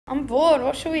I'm bored.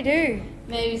 What should we do?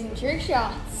 Maybe some trick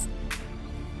shots.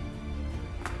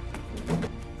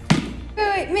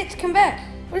 Wait, Mitch, come back.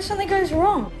 What if something goes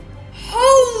wrong?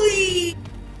 Holy!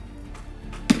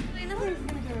 Nothing's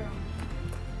gonna go wrong.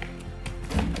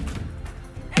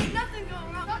 Ain't nothing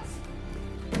going wrong.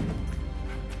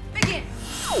 Begin.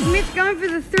 Mitch going for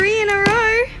the 3 in a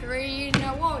row. 3 in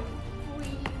a row.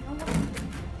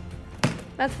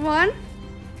 That's 1.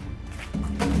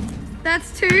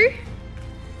 That's 2.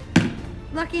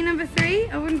 Lucky number 3.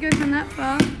 I wouldn't go from that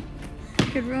far.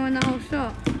 Could ruin the whole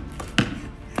shot.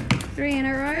 3 in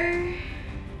a row.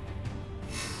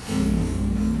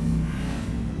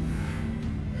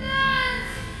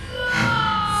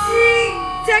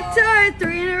 Tic-tac-toe,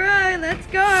 3 in a row. Let's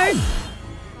go.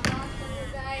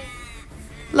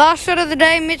 Last shot of the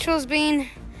day. Mitchell's been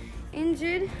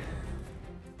injured.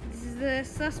 This is the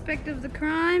suspect of the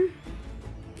crime.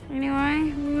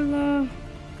 Anyway, we'll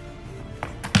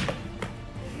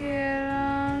get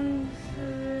on to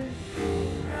the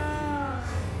shot.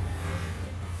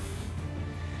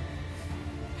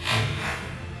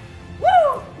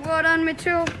 Woo! Well done,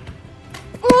 Mitchell.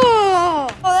 Oh,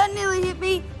 that nearly hit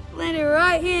me. Landed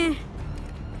right here.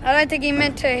 I don't think he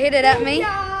meant to hit it at me.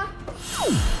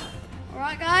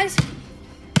 Alright guys,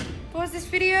 pause this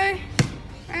video.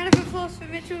 Round of applause for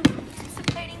Mitchell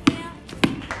participating here.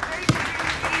 Very good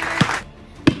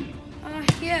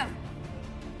video. Yeah.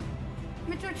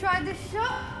 Mitchell tried this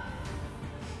shot.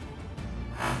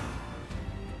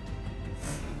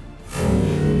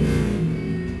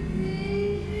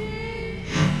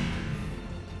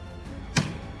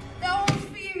 That one's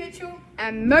for you, Mitchell.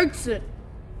 And makes it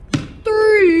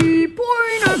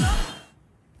 3-pointer.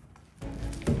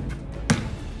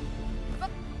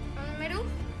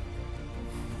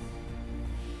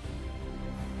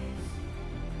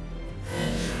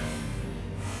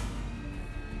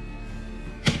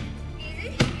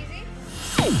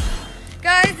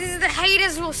 Guys, this is the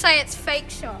haters will say it's fake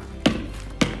shot. I'm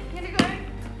gonna go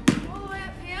all the way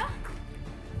up here.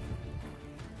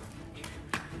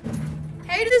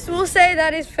 Haters will say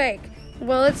that is fake.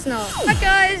 Well, it's not. Alright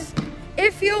guys,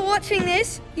 if you're watching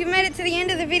this, you've made it to the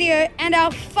end of the video and our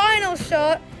final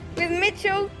shot with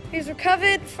Mitchell, who's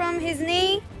recovered from his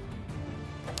knee.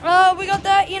 Oh, we got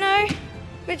that, you know.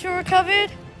 Mitchell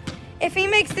recovered. If he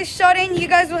makes this shot in, you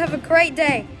guys will have a great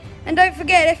day. And don't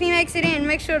forget, if he makes it in,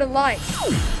 make sure to like.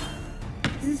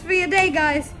 This is for your day,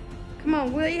 guys. Come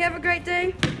on, will you have a great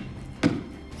day?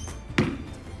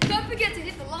 Don't forget to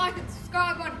hit the like and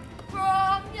subscribe button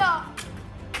from your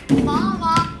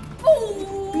mama.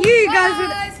 Ooh,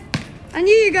 I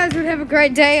knew you guys would have a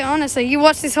great day, honestly. You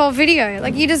watched this whole video.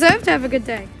 Like, you deserve to have a good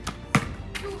day.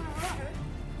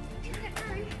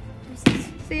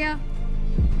 See ya.